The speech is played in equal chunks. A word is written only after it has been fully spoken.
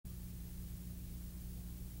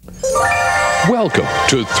Welcome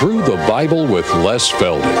to Through the Bible with Les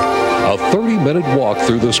Feldick, a 30-minute walk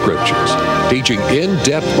through the Scriptures, teaching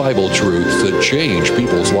in-depth Bible truths that change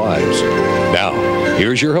people's lives. Now,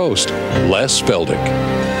 here's your host, Les Feldick.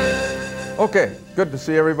 Okay, good to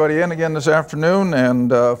see everybody in again this afternoon, and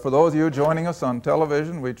for those of you joining us on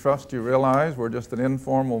television, we trust you realize we're just an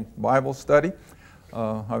informal Bible study.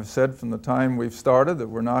 I've said from the time we've started that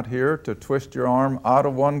we're not here to twist your arm out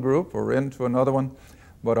of one group or into another one.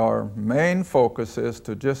 But our main focus is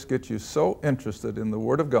to just get you so interested in the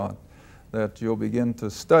Word of God that you'll begin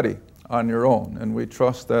to study on your own. And we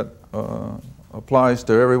trust that applies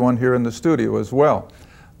to everyone here in the studio as well.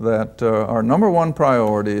 That our number one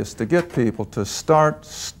priority is to get people to start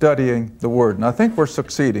studying the Word. And I think we're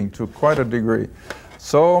succeeding to quite a degree.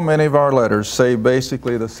 So many of our letters say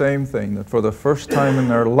basically the same thing, that for the first time in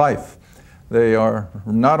their life, they are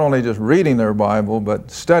not only just reading their Bible,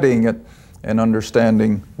 but studying it and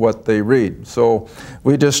understanding what they read. So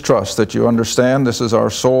we just trust that you understand this is our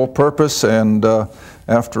sole purpose, and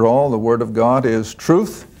after all, the Word of God is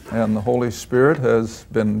truth, and the Holy Spirit has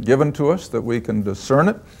been given to us that we can discern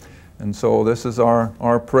it. And so this is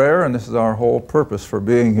our prayer, and this is our whole purpose for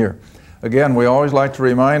being here. Again, we always like to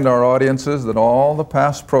remind our audiences that all the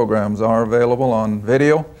past programs are available on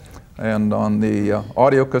video and on the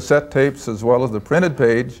audio cassette tapes as well as the printed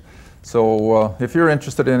page. So if you're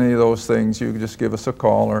interested in any of those things, you can just give us a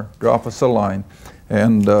call or drop us a line,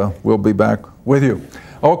 and we'll be back with you.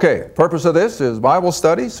 Okay, purpose of this is Bible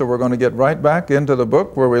study, so we're going to get right back into the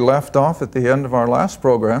book where we left off at the end of our last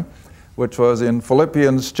program, which was in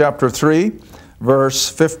Philippians chapter 3, verse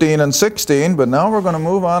 15 and 16. But now we're going to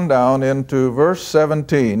move on down into verse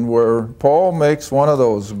 17, where Paul makes one of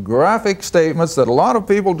those graphic statements that a lot of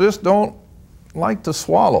people just don't like to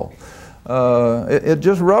swallow. It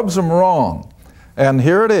just rubs them wrong. And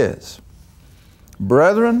here it is.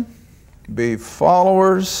 Brethren, be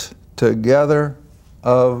followers together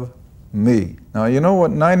of me. Now, you know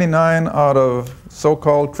what 99 out of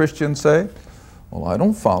so-called Christians say? Well, I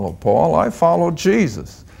don't follow Paul, I follow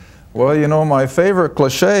Jesus. Well, you know, my favorite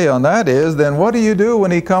cliche on that is, then what do you do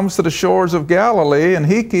when he comes to the shores of Galilee and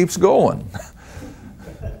he keeps going?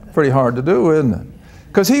 Pretty hard to do, isn't it?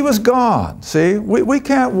 Because he was God, see? We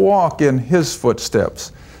can't walk in his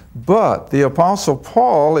footsteps. But the Apostle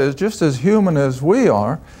Paul is just as human as we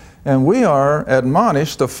are, and we are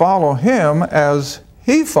admonished to follow him as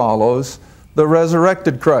he follows the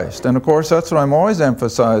resurrected Christ. And of course, that's what I'm always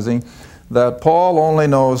emphasizing, that Paul only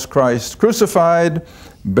knows Christ crucified,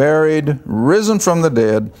 buried, risen from the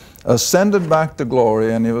dead, ascended back to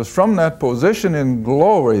glory, and it was from that position in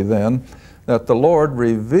glory then that the Lord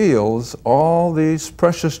reveals all these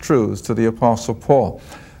precious truths to the Apostle Paul.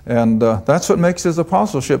 And that's what makes his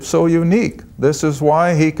apostleship so unique. This is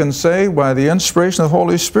why he can say, by the inspiration of the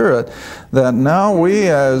Holy Spirit, that now we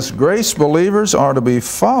as grace believers are to be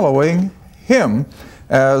following him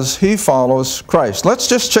as he follows Christ. Let's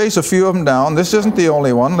just chase a few of them down. This isn't the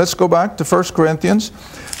only one. Let's go back to 1 Corinthians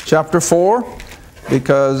chapter 4.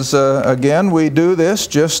 Because, again, we do this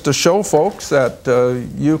just to show folks that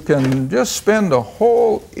you can just spend a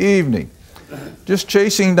whole evening just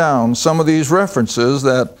chasing down some of these references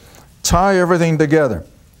that tie everything together.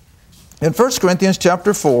 In 1 Corinthians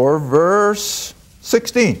chapter 4, verse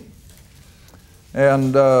 16.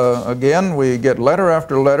 And, again, we get letter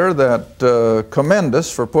after letter that commend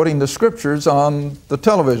us for putting the Scriptures on the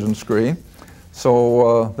television screen.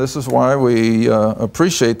 So this is why we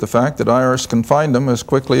appreciate the fact that Iris can find them as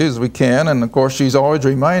quickly as we can. And of course, she's always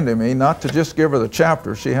reminding me not to just give her the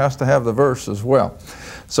chapter. She has to have the verse as well.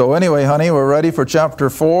 So anyway, honey, we're ready for chapter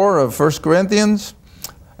 4 of 1 Corinthians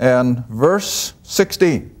and verse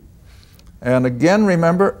 16. And again,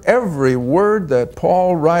 remember, every word that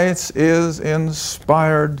Paul writes is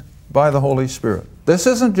inspired by the Holy Spirit. This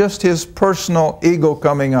isn't just his personal ego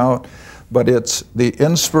coming out, but it's the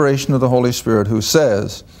inspiration of the Holy Spirit who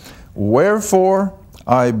says, wherefore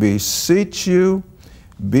I beseech you,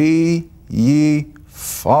 be ye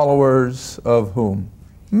followers of whom?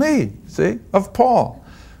 Me, see, of Paul.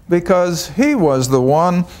 Because he was the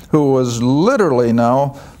one who was literally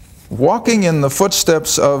now walking in the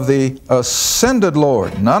footsteps of the ascended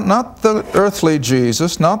Lord. Not the earthly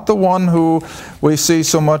Jesus, not the one who we see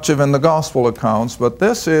so much of in the gospel accounts, but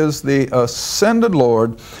this is the ascended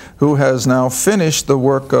Lord who has now finished the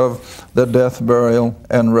work of the death, burial,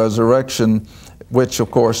 and resurrection, which of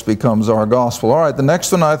course becomes our gospel. All right, the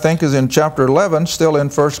next one I think is in chapter 11, still in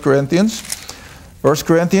 1 Corinthians. 1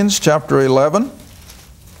 Corinthians chapter 11.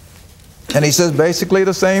 And he says basically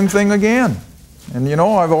the same thing again. And you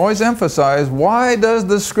know, I've always emphasized, why does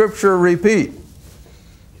the Scripture repeat?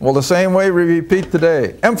 Well, the same way we repeat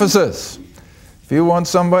today. Emphasis. If you want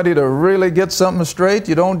somebody to really get something straight,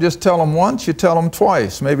 you don't just tell them once, you tell them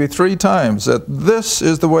twice, maybe 3 times, that this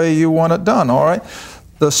is the way you want it done, all right?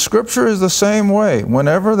 The Scripture is the same way.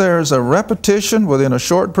 Whenever there's a repetition within a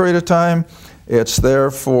short period of time, it's there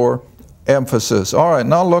for emphasis. All right,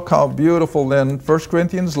 now look how beautiful then, 1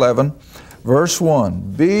 Corinthians 11, verse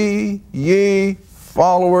 1. Be ye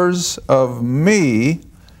followers of me.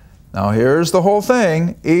 Now here's the whole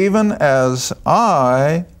thing. Even as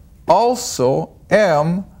I also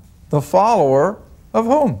am the follower of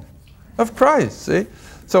whom? Of Christ, see?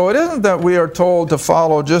 So it isn't that we are told to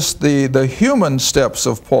follow just the human steps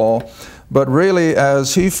of Paul, but really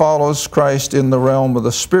as he follows Christ in the realm of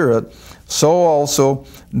the Spirit, so also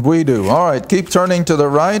we do. All right, keep turning to the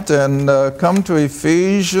right and come to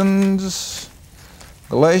Ephesians,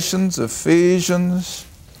 Galatians, Ephesians,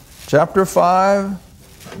 chapter 5,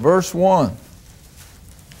 verse 1.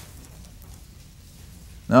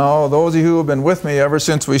 Now, those of you who have been with me ever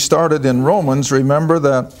since we started in Romans, remember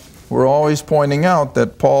that we're always pointing out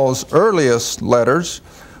that Paul's earliest letters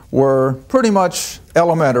were pretty much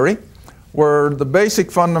elementary, were the basic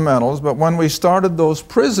fundamentals, but when we started those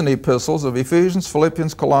prison epistles of Ephesians,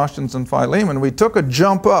 Philippians, Colossians, and Philemon, we took a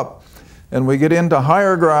jump up and we get into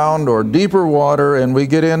higher ground or deeper water, and we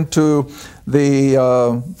get into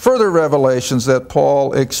the further revelations that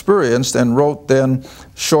Paul experienced and wrote then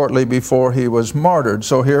shortly before he was martyred.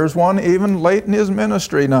 So here's one even late in his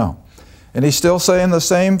ministry now. And he's still saying the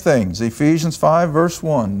same things. Ephesians 5, verse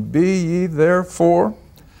 1. Be ye therefore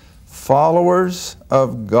followers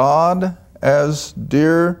of God as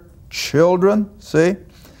dear children, see?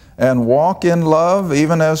 And walk in love,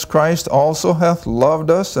 even as Christ also hath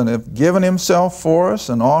loved us, and hath given himself for us,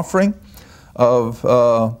 an offering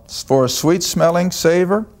for a sweet-smelling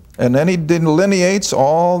savor. And then he delineates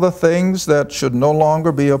all the things that should no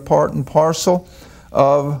longer be a part and parcel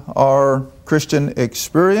of our Christian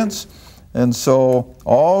experience. And so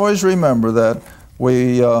always remember that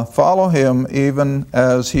we follow him even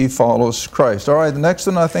as he follows Christ. All right, the next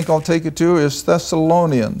one I think I'll take you to is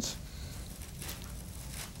Thessalonians.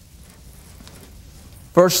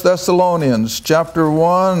 1 Thessalonians chapter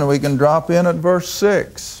 1, and we can drop in at verse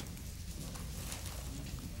 6.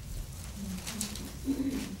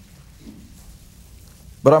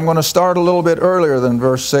 But I'm going to start a little bit earlier than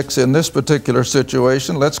verse 6 in this particular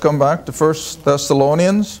situation. Let's come back to 1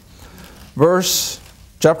 Thessalonians,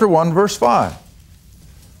 chapter 1, verse 5.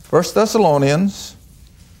 1 Thessalonians,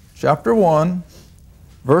 chapter 1,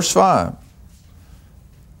 verse 5.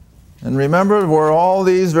 And remember where all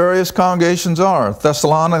these various congregations are.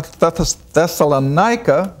 Thessalonica,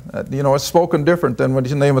 it's spoken different than when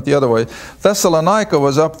you name it the other way. Thessalonica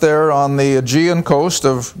was up there on the Aegean coast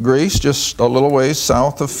of Greece, just a little ways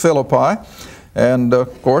south of Philippi, and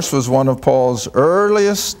of course was one of Paul's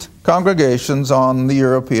earliest congregations on the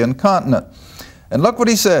European continent. And look what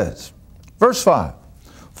he says, verse 5.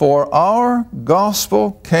 For our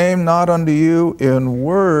gospel came not unto you in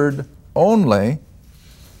word only,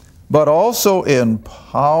 but also in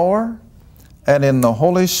power, and in the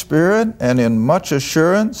Holy Spirit, and in much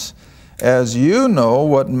assurance, as you know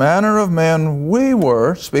what manner of men we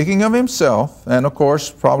were, speaking of himself, and of course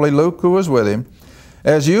probably Luke who was with him,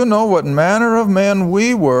 as you know what manner of men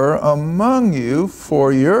we were among you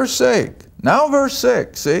for your sake. Now verse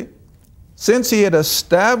 6, see? Since he had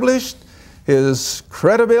established his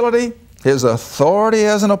credibility, his authority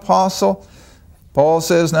as an apostle, Paul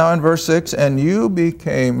says now in verse 6, and you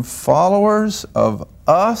became followers of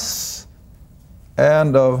us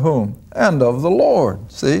and of whom? And of the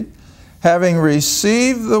Lord, see? Having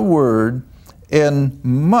received the word in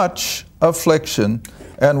much affliction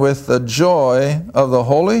and with the joy of the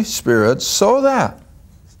Holy Spirit, so that,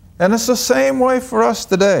 and it's the same way for us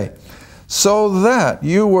today, so that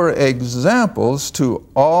you were examples to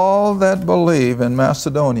all that believe in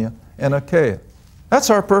Macedonia and Achaia. That's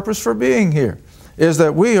our purpose for being here, is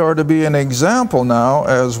that we are to be an example now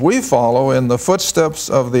as we follow in the footsteps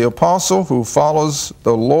of the apostle who follows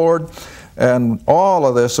the Lord. And all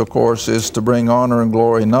of this, of course, is to bring honor and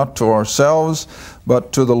glory not to ourselves,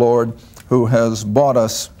 but to the Lord who has bought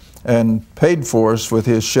us and paid for us with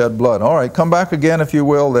his shed blood. All right, come back again, if you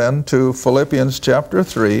will, then, to Philippians chapter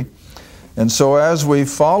 3. And so as we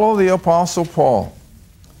follow the Apostle Paul,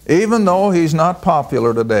 even though he's not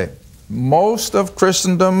popular today, most of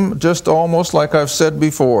Christendom, just almost like I've said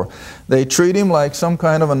before, they treat him like some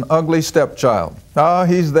kind of an ugly stepchild.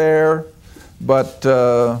 He's there, but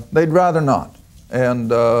they'd rather not. And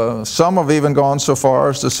some have even gone so far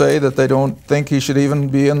as to say that they don't think he should even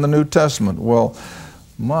be in the New Testament. Well,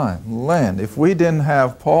 My land, if we didn't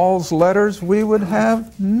have Paul's letters, we would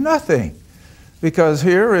have nothing. Because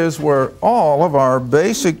here is where all of our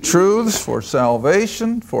basic truths for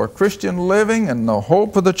salvation, for Christian living, and the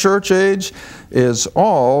hope of the church age is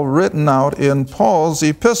all written out in Paul's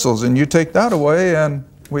epistles. And you take that away and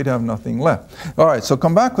we'd have nothing left. All right, so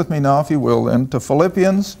come back with me now, if you will, then to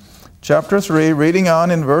Philippians chapter 3, reading on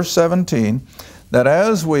in verse 17, that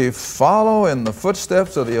as we follow in the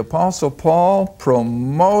footsteps of the Apostle Paul,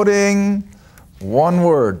 promoting one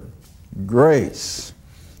word, grace.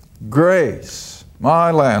 Grace.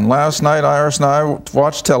 My land. Last night, Iris and I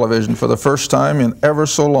watched television for the first time in ever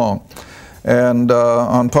so long. And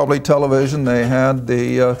on public television, they had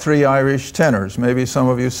the three Irish tenors. Maybe some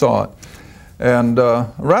of you saw it. And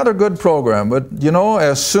a rather good program. But, you know,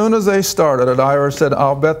 as soon as they started it, Iris said,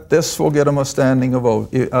 I'll bet this will get them a standing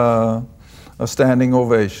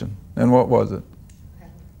ovation. And what was it?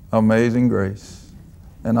 Amazing Grace.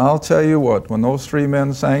 And I'll tell you what, when those three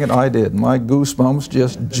men sang it, I did. My goosebumps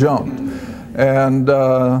just jumped. And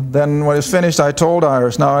then when it was finished, I told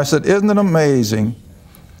Iris, now I said, isn't it amazing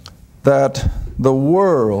that the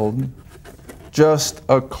world just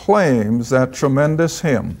acclaims that tremendous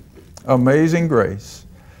hymn, Amazing Grace,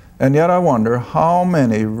 and yet I wonder how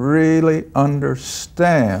many really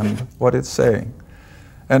understand what it's saying.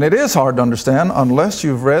 And it is hard to understand unless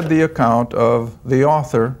you've read the account of the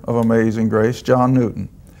author of Amazing Grace, John Newton.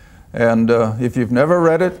 And if you've never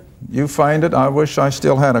read it, you find it. I wish I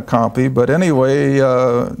still had a copy. But anyway,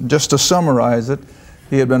 just to summarize it,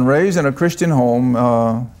 he had been raised in a Christian home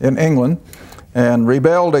in England and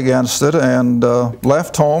rebelled against it and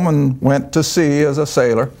left home and went to sea as a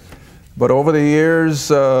sailor. But over the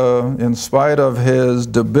years, in spite of his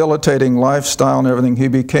debilitating lifestyle and everything, he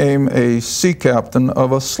became a sea captain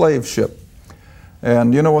of a slave ship.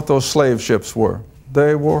 And you know what those slave ships were?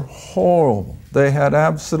 They were horrible. They had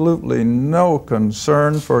absolutely no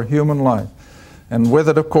concern for human life. And with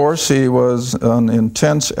it, of course, he was an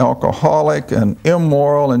intense alcoholic and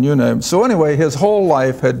immoral and you name it. So anyway, his whole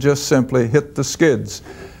life had just simply hit the skids.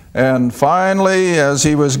 And finally, as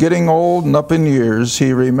he was getting old and up in years,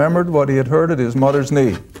 he remembered what he had heard at his mother's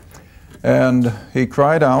knee. And he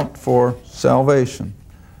cried out for salvation.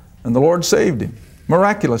 And the Lord saved him,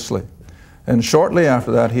 miraculously. And shortly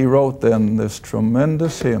after that, he wrote then this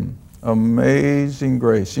tremendous hymn, Amazing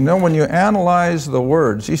Grace. You know, when you analyze the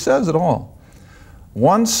words, he says it all.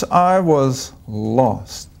 Once I was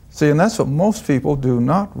lost. See, and that's what most people do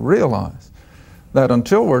not realize, that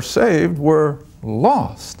until we're saved, we're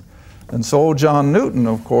lost. And so John Newton,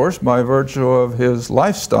 of course, by virtue of his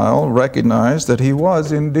lifestyle, recognized that he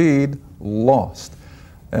was indeed lost.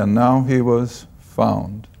 And now he was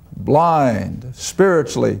found. Blind,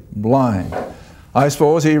 spiritually blind. I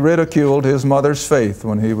suppose he ridiculed his mother's faith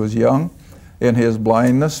when he was young in his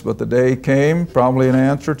blindness, but the day came, probably in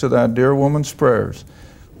answer to that dear woman's prayers,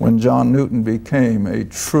 when John Newton became a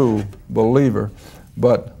true believer.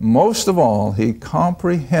 But most of all, he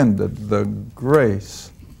comprehended the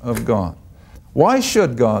grace of God. Why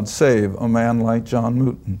should God save a man like John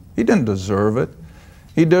Newton? He didn't deserve it.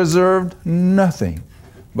 He deserved nothing.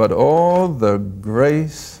 But oh, the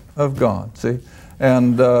grace of God. See?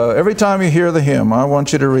 And every time you hear the hymn, I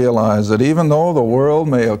want you to realize that even though the world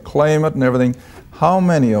may acclaim it and everything, how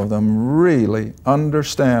many of them really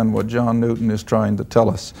understand what John Newton is trying to tell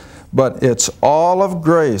us? But it's all of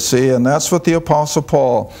grace, see, and that's what the Apostle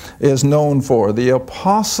Paul is known for, the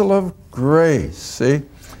Apostle of Grace, see.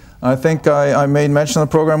 I think I made mention of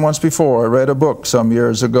the program once before. I read a book some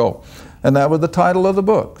years ago, and that was the title of the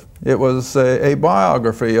book. It was a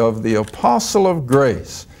biography of the Apostle of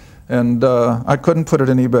Grace. And I couldn't put it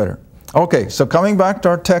any better. Okay, so coming back to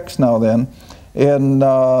our text now then, in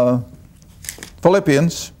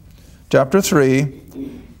Philippians chapter 3,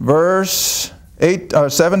 verse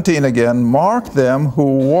 17 again, mark them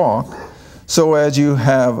who walk so as you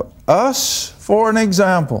have us for an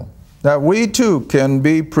example, that we too can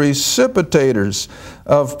be precipitators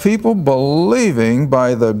of people believing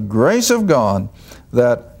by the grace of God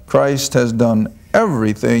that Christ has done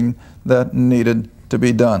everything that needed to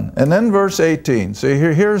be done. And then verse 18, see,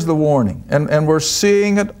 here's the warning, and we're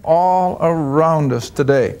seeing it all around us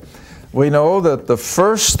today. We know that the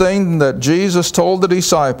first thing that Jesus told the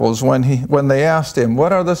disciples when they asked him,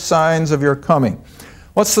 what are the signs of your coming?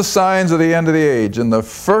 What's the signs of the end of the age? And the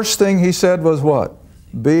first thing he said was what?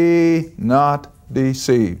 Be not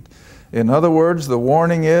deceived. In other words, the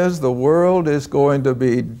warning is the world is going to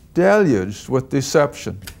be deluged with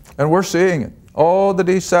deception. And we're seeing it. Oh, the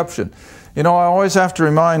deception. You know, I always have to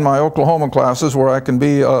remind my Oklahoma classes, where I can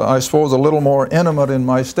be, I suppose, a little more intimate in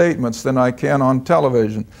my statements than I can on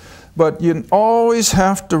television, But you always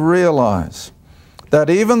have to realize that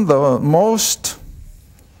even the most,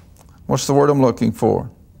 what's the word I'm looking for?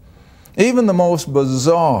 Even the most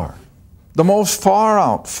bizarre, the most far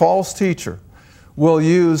out false teacher will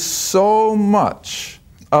use so much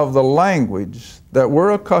of the language that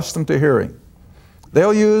we're accustomed to hearing.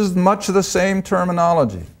 They'll use much of the same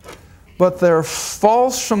terminology, but they're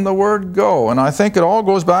false from the word go. And I think it all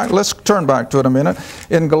goes back, let's turn back to it a minute,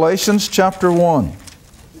 in Galatians chapter 1.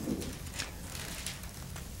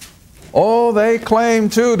 Oh, they claim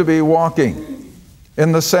too to be walking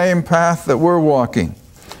in the same path that we're walking.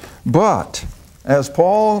 But as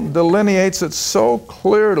Paul delineates it so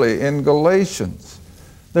clearly in Galatians,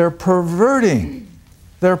 they're perverting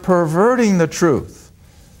the truth.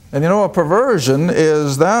 And you know, a perversion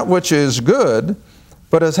is that which is good,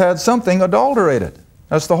 but has had something adulterated.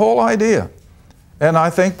 That's the whole idea. And I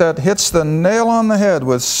think that hits the nail on the head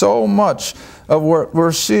with so much of what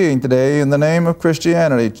we're seeing today in the name of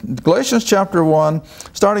Christianity. Galatians chapter 1,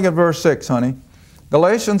 starting at verse 6, honey.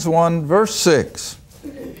 Galatians 1, verse 6,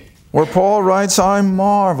 where Paul writes, I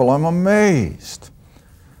marvel, I'm amazed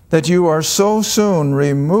that you are so soon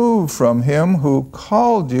removed from him who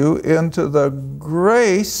called you into the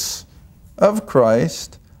grace of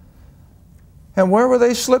Christ. And where were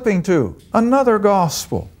they slipping to? Another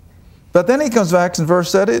gospel. But then he comes back in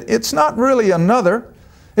verse 7, it's not really another.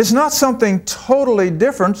 It's not something totally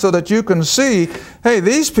different so that you can see, hey,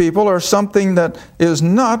 these people are something that is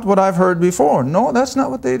not what I've heard before. No, that's not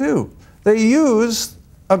what they do. They use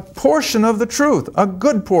a portion of the truth, a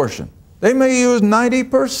good portion. They may use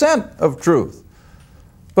 90% of truth.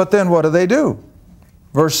 But then what do?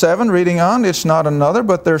 Verse 7, reading on, it's not another,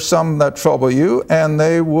 but there's some that trouble you, and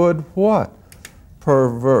they would what?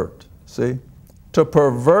 Pervert. See? To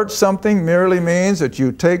pervert something merely means that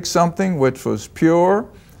you take something which was pure,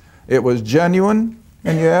 it was genuine,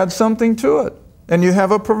 and you add something to it. And you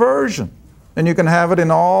have a perversion. And you can have it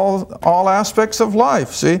in all aspects of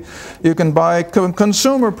life. See? You can buy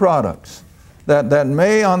consumer products that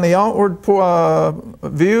may on the outward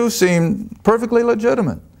view seem perfectly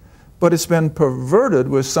legitimate, but it's been perverted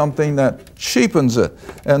with something that cheapens it.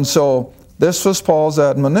 And so this was Paul's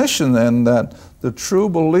admonition then, that the true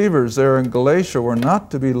believers there in Galatia were not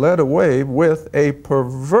to be led away with a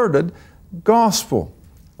perverted gospel.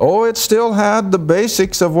 Oh, it still had the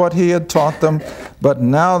basics of what he had taught them, but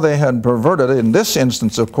now they had perverted it, in this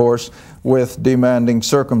instance, of course, with demanding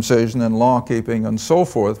circumcision and law-keeping and so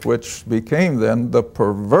forth, which became then the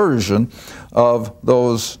perversion of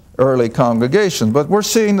those early congregations. But we're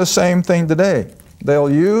seeing the same thing today.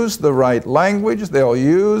 They'll use the right language, they'll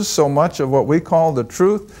use so much of what we call the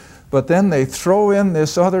truth, but then they throw in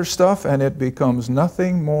this other stuff and it becomes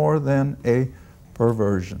nothing more than a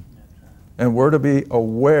perversion. And we're to be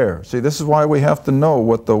aware. See, this is why we have to know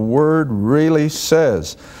what the Word really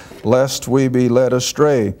says, lest we be led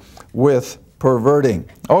astray with perverting.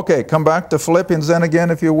 Okay, come back to Philippians then again,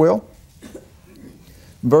 if you will.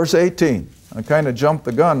 Verse 18. I kind of jumped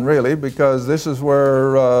the gun, really, because this is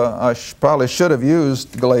where I probably should have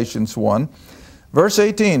used Galatians 1. Verse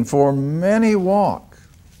 18, for many walk,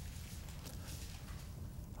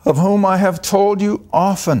 of whom I have told you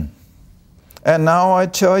often, and now I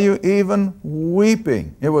tell you even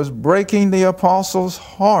weeping. It was breaking the apostle's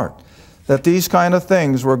heart that these kind of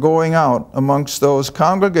things were going out amongst those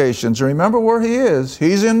congregations. Remember where he is.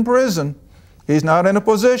 He's in prison. He's not in a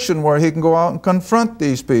position where he can go out and confront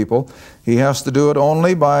these people. He has to do it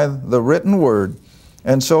only by the written word.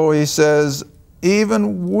 And so he says,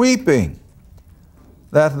 even weeping,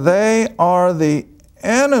 that they are the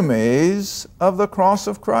enemies of the cross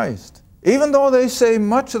of Christ. Even though they say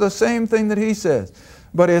much of the same thing that he says.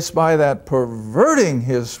 But it's by that perverting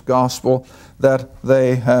his gospel that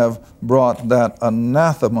they have brought that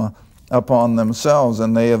anathema upon themselves.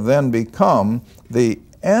 And they have then become the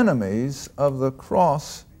enemies of the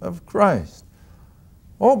cross of Christ.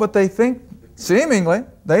 Oh, but they think, seemingly,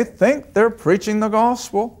 they think they're preaching the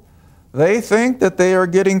gospel. They think that they are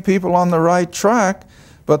getting people on the right track.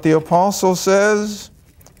 But the apostle says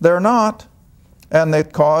they're not. And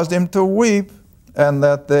it caused him to weep, and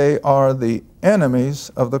that they are the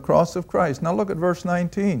enemies of the cross of Christ. Now look at verse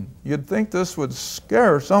 19. You'd think this would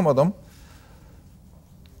scare some of them.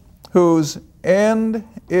 Whose end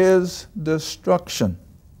is destruction,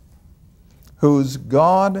 whose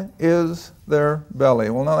God is their belly.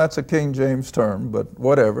 Well, now that's a King James term, but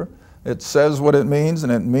whatever. It says what it means,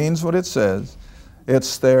 and it means what it says.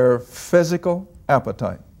 It's their physical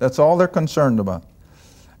appetite. That's all they're concerned about.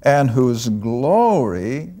 And whose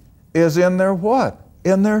glory is in their what?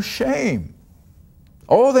 In their shame.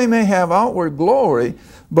 Oh, they may have outward glory,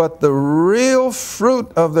 but the real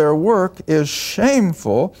fruit of their work is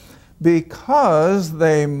shameful because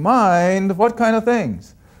they mind what kind of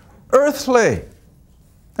things? Earthly.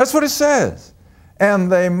 That's what it says.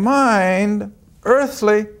 And they mind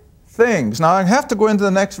earthly things. Now, I have to go into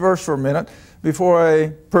the next verse for a minute before I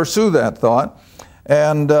pursue that thought.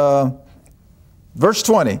 And verse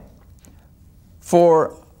 20,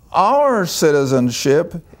 for our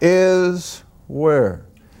citizenship is where?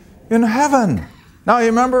 In heaven. Now, you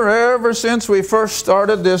remember ever since we first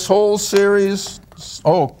started this whole series,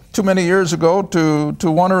 too many years ago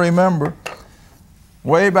to want to remember,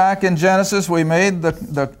 way back in Genesis, we made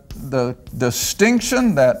the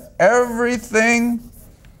distinction that everything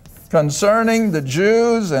concerning the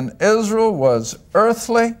Jews and Israel was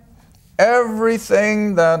earthly.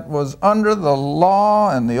 Everything that was under the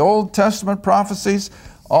law and the Old Testament prophecies,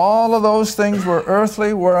 all of those things were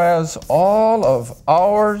earthly, whereas all of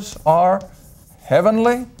ours are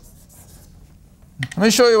heavenly. Let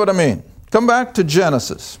me show you what I mean. Come back to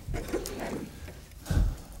Genesis.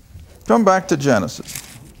 Come back to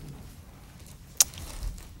Genesis.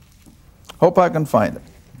 Hope I can find it.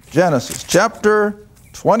 Genesis chapter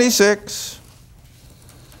 26,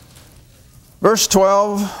 verse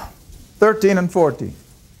 12, 13, and 14.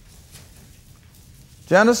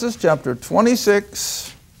 Genesis chapter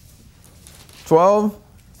 26, 12,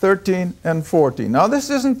 13, and 14. Now this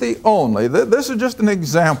isn't the only, this is just an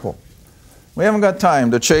example. We haven't got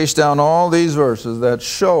time to chase down all these verses that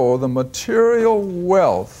show the material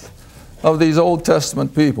wealth of these Old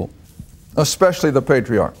Testament people, especially the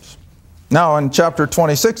patriarchs. Now in chapter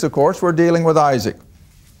 26, of course, we're dealing with Isaac,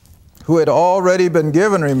 who had already been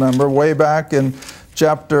given, remember, way back in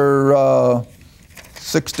chapter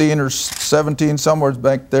 16 or 17, somewhere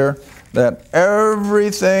back there, that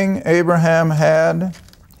everything Abraham had,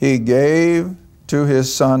 he gave to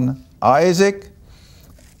his son Isaac.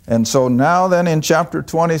 And so now then in chapter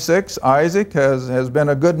 26, Isaac has been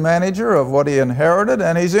a good manager of what he inherited,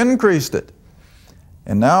 and he's increased it.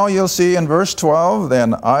 And now you'll see in verse 12,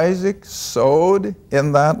 then Isaac sowed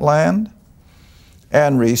in that land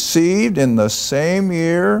and received in the same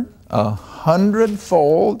year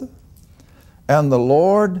 100-fold, and the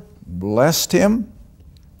Lord blessed him.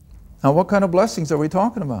 Now what kind of blessings are we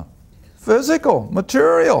talking about? Physical,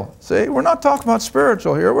 material. See, we're not talking about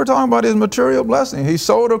spiritual here. We're talking about his material blessing. He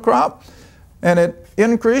sowed a crop and it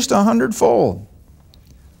increased 100-fold.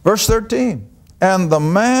 Verse 13, and the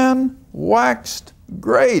man waxed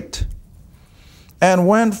great and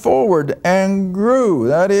went forward and grew,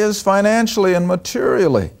 that is financially and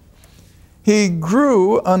materially. He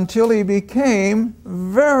grew until he became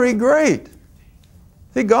very great.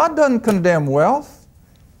 See, God doesn't condemn wealth.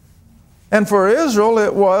 And for Israel,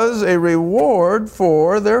 it was a reward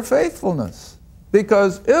for their faithfulness,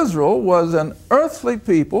 because Israel was an earthly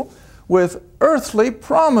people with earthly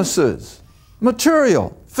promises,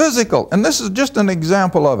 material, physical. And this is just an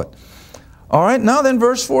example of it. All right, now then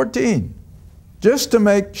verse 14. Just to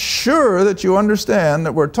make sure that you understand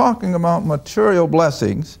that we're talking about material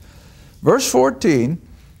blessings. Verse 14,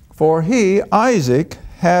 for he, Isaac,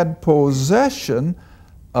 had possession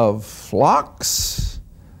of flocks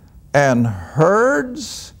and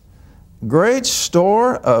herds, great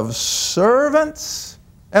store of servants,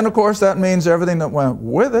 and of course that means everything that went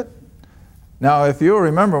with it. Now if you'll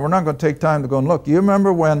remember, we're not going to take time to go and look. You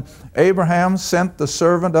remember when Abraham sent the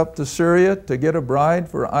servant up to Syria to get a bride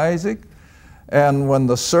for Isaac? And when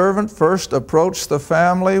the servant first approached the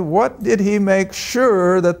family, what did he make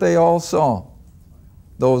sure that they all saw?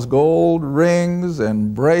 Those gold rings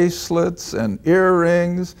and bracelets and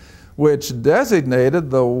earrings, which designated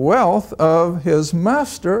the wealth of his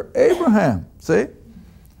master Abraham. See?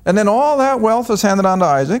 And then all that wealth was handed on to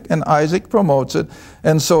Isaac, and Isaac promotes it.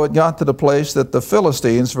 And so it got to the place that the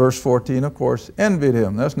Philistines, verse 14, of course, envied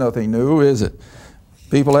him. That's nothing new, is it?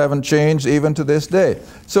 People haven't changed even to this day.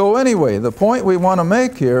 So anyway, the point we want to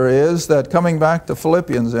make here is that, coming back to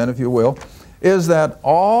Philippians then, if you will, is that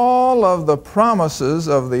all of the promises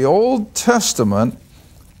of the Old Testament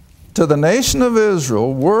to the nation of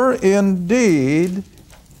Israel were indeed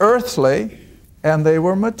earthly, and they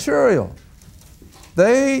were material.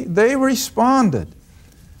 They responded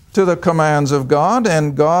to the commands of God,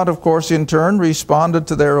 and God, of course, in turn responded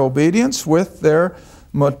to their obedience with their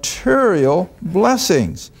material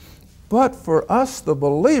blessings. But for us, the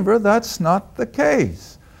believer, that's not the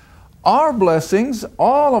case. Our blessings,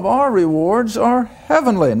 all of our rewards are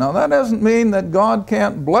heavenly. Now that doesn't mean that God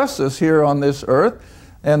can't bless us here on this earth,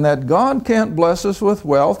 and that God can't bless us with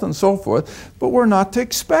wealth and so forth, but we're not to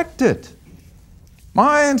expect it.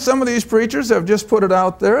 And some of these preachers have just put it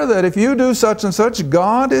out there that if you do such and such,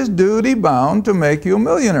 God is duty bound to make you a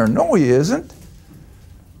millionaire. No, He isn't.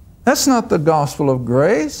 That's not the gospel of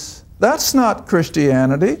grace. That's not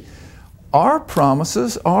Christianity. Our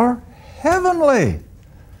promises are heavenly.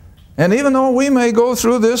 And even though we may go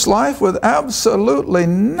through this life with absolutely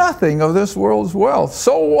nothing of this world's wealth,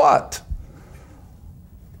 so what?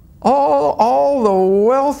 All the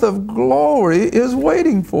wealth of glory is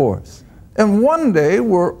waiting for us. And one day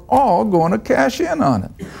we're all going to cash in on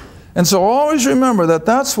it. And so always remember that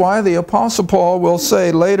that's why the Apostle Paul will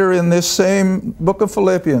say later in this same book of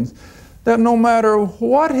Philippians that no matter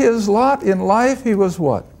what his lot in life, he was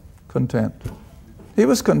what? Content. He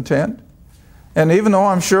was content. And even though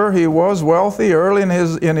I'm sure he was wealthy early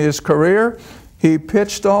in his career, he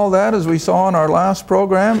pitched all that, as we saw in our last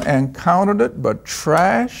program, and counted it but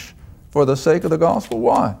trash for the sake of the gospel.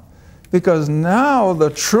 Why? Because now the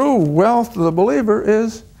true wealth of the believer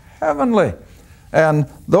is heavenly. And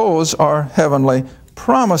those are heavenly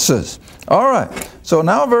promises. All right, so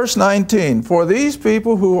now verse 19. For these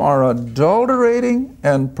people who are adulterating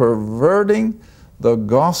and perverting the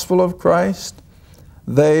gospel of Christ,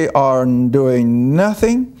 they are doing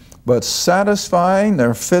nothing but satisfying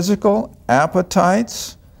their physical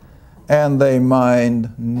appetites, and they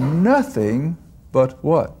mind nothing but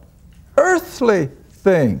what? Earthly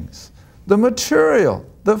things. The material,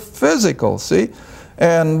 the physical, see?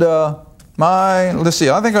 And let's see,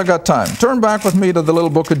 I think I got time. Turn back with me to the little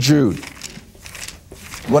book of Jude.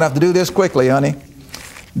 I'm going to have to do this quickly, honey.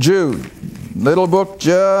 Jude, little book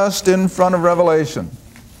just in front of Revelation.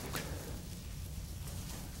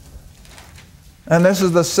 And this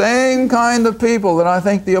is the same kind of people that I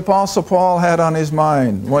think the Apostle Paul had on his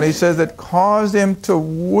mind when he says it caused him to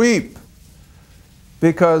weep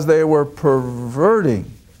because they were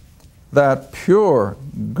perverting that pure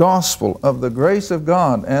gospel of the grace of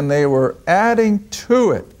God, and they were adding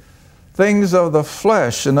to it things of the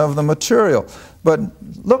flesh and of the material. But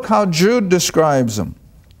look how Jude describes them.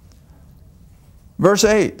 Verse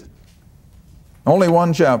 8, only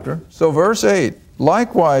one chapter. So verse 8,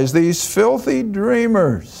 likewise these filthy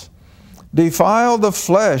dreamers defile the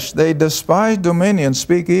flesh, they despise dominion,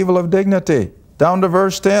 speak evil of dignity. Down to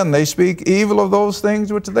verse 10, they speak evil of those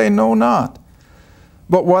things which they know not,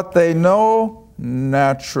 but what they know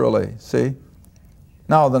naturally. See?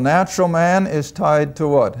 Now the natural man is tied to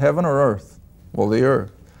what? Heaven or earth? Well, the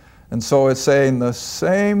earth. And so it's saying the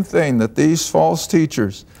same thing, that these false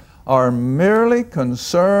teachers are merely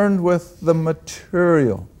concerned with the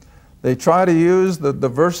material. They try to use the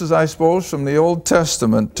verses, I suppose, from the Old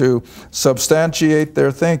Testament to substantiate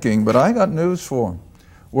their thinking. But I got news for them.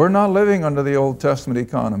 We're not living under the Old Testament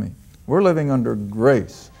economy. We're living under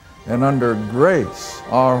grace. And under grace,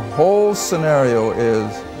 our whole scenario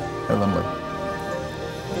is heavenly.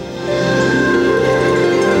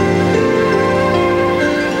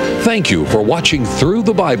 Thank you for watching Through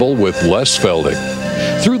the Bible with Les Feldick.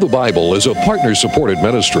 Through the Bible is a partner-supported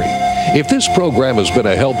ministry. If this program has been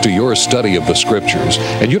a help to your study of the Scriptures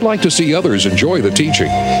and you'd like to see others enjoy the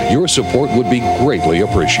teaching, your support would be greatly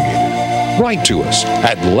appreciated. Write to us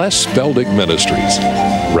at Les Feldick Ministries,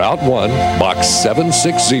 Route 1, Box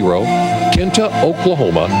 760, Kinta,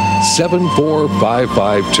 Oklahoma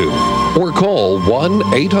 74552, or call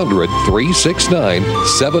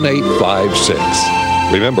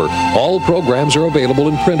 1-800-369-7856. Remember, all programs are available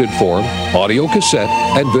in printed form, audio cassette,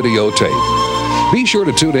 and videotape. Be sure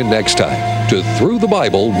to tune in next time to Through the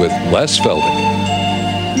Bible with Les Feldick.